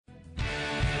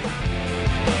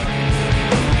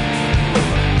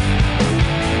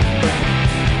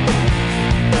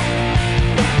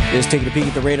Is taking a peek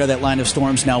at the radar. That line of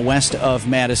storms now west of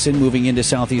Madison, moving into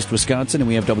southeast Wisconsin. And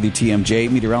we have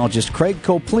WTMJ meteorologist Craig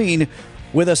Koplein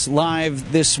with us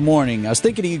live this morning. I was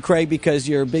thinking of you, Craig, because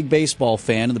you're a big baseball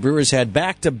fan, and the Brewers had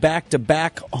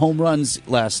back-to-back-to-back home runs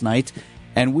last night.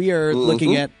 And we are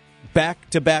looking at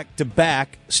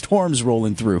back-to-back-to-back storms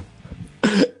rolling through.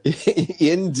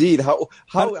 Indeed.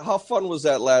 How fun was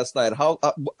that last night?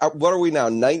 What are we now,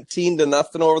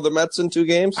 19-0 over the Mets in 2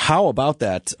 games? How about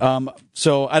that?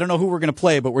 So I don't know who we're going to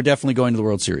play, but we're definitely going to the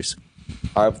World Series.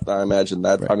 I imagine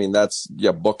that. Right. I mean,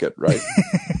 book it, right?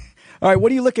 All right,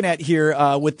 what are you looking at here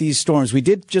with these storms? We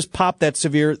did just pop that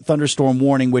severe thunderstorm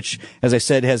warning, which, as I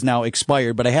said, has now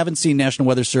expired, but I haven't seen National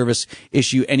Weather Service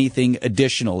issue anything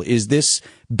additional. Is this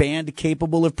band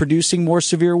capable of producing more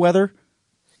severe weather?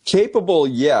 Capable,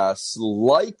 yes.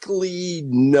 Likely,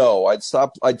 no. I'd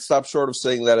stop short of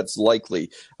saying that it's likely.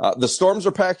 The storms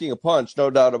are packing a punch, no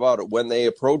doubt about it. When they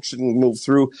approach and move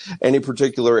through any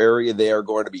particular area, they are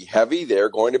going to be heavy, they're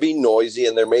going to be noisy,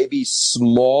 and there may be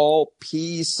small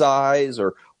pea size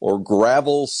or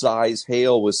gravel size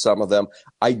hail with some of them.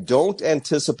 I don't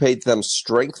anticipate them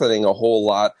strengthening a whole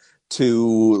lot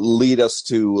to lead us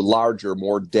to larger,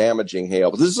 more damaging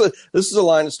hail. But this is a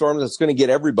line of storms that's going to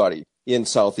get everybody in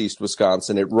southeast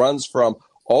Wisconsin. It runs from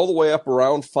all the way up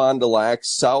around Fond du Lac,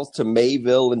 south to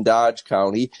Mayville and Dodge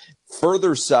County,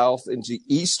 further south into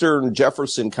eastern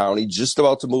Jefferson County, just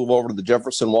about to move over to the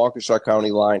Jefferson-Waukesha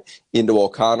County line into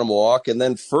Oconomowoc, and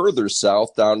then further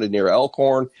south down to near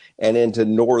Elkhorn and into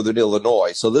northern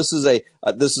Illinois. So this is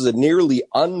a nearly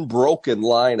unbroken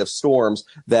line of storms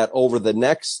that over the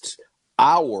next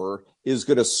hour is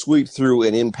going to sweep through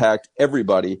and impact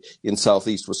everybody in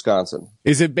southeast Wisconsin.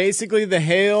 Is it basically the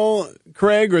hail,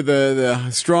 Craig, or the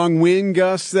strong wind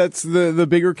gusts that's the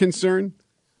bigger concern?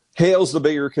 Hail's the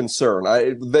bigger concern.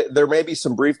 There may be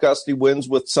some brief gusty winds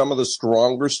with some of the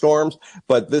stronger storms,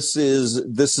 but this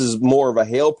is more of a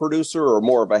hail producer or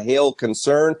more of a hail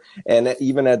concern. And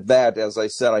even at that, as I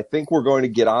said, I think we're going to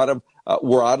get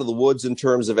we're out of the woods in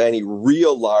terms of any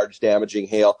real large damaging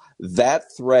hail. That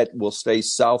threat will stay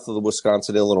south of the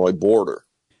Wisconsin-Illinois border.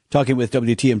 Talking with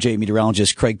WTMJ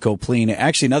meteorologist Craig Koplein.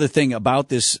 Actually, another thing about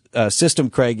this system,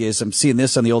 Craig, is I'm seeing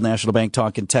this on the Old National Bank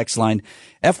talk and text line.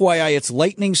 FYI, it's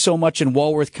lightning so much in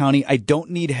Walworth County, I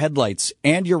don't need headlights,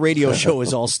 and your radio show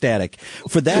is all static.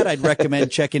 For that, I'd recommend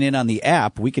checking in on the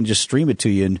app. We can just stream it to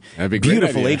you in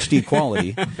beautiful HD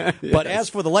quality. Yes. But as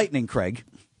for the lightning, Craig.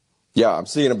 Yeah, I'm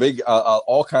seeing a big,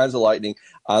 all kinds of lightning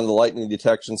on the lightning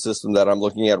detection system that I'm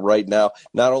looking at right now,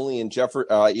 not only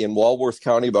in Walworth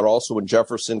County, but also in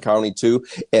Jefferson County too.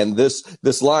 And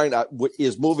this line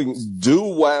is moving due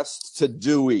west to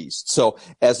due east. So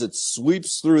as it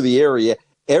sweeps through the area,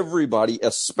 everybody,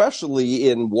 especially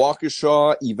in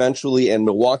Waukesha, eventually, and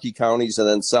Milwaukee counties, and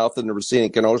then south into Racine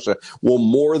and Kenosha, will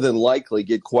more than likely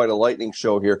get quite a lightning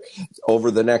show here over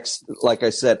the next, like I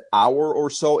said, hour or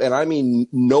so. And I mean,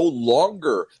 no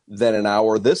longer than an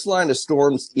hour. This line of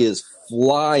storms is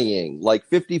flying like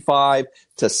 55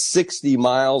 to 60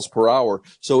 miles per hour.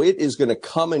 So it is going to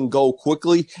come and go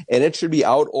quickly, and it should be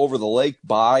out over the lake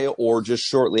by or just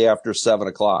shortly after 7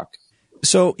 o'clock.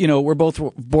 So, we're both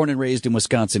born and raised in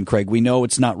Wisconsin, Craig. We know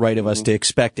it's not right of us to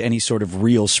expect any sort of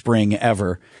real spring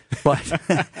ever. But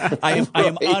I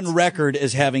am on record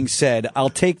as having said, I'll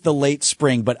take the late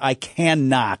spring, but I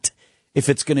cannot if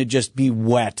it's going to just be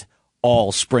wet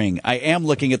all spring. I am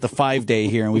looking at the 5-day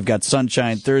here, and we've got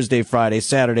sunshine Thursday, Friday,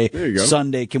 Saturday,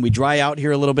 Sunday. Can we dry out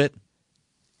here a little bit?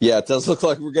 Yeah, it does look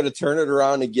like we're going to turn it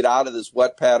around and get out of this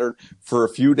wet pattern for a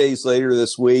few days later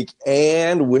this week.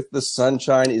 And with the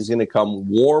sunshine is going to come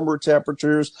warmer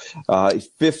temperatures,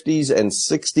 50s and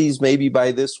 60s maybe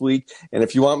by this week. And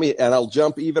if you want me, and I'll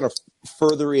jump even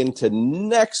further into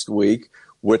next week,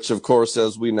 which, of course,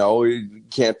 as we know,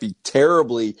 can't be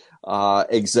terribly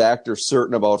exact or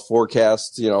certain about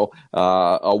forecasts,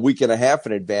 a week and a half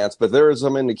in advance. But there are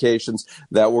some indications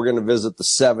that we're going to visit the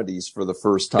 70s for the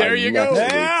first time. There you go.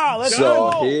 Yeah, let's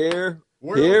go. So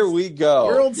here we go.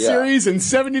 World Series and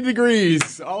 70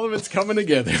 degrees. All of it's coming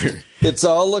together. It's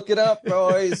all looking up,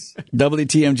 boys.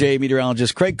 WTMJ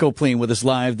meteorologist Craig Koplein with us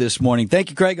live this morning. Thank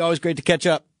you, Craig. Always great to catch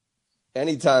up.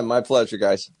 Anytime. My pleasure,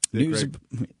 guys. News,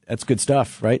 that's good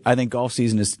stuff, right? I think golf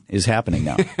season is happening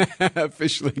now.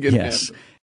 Officially good. Yes.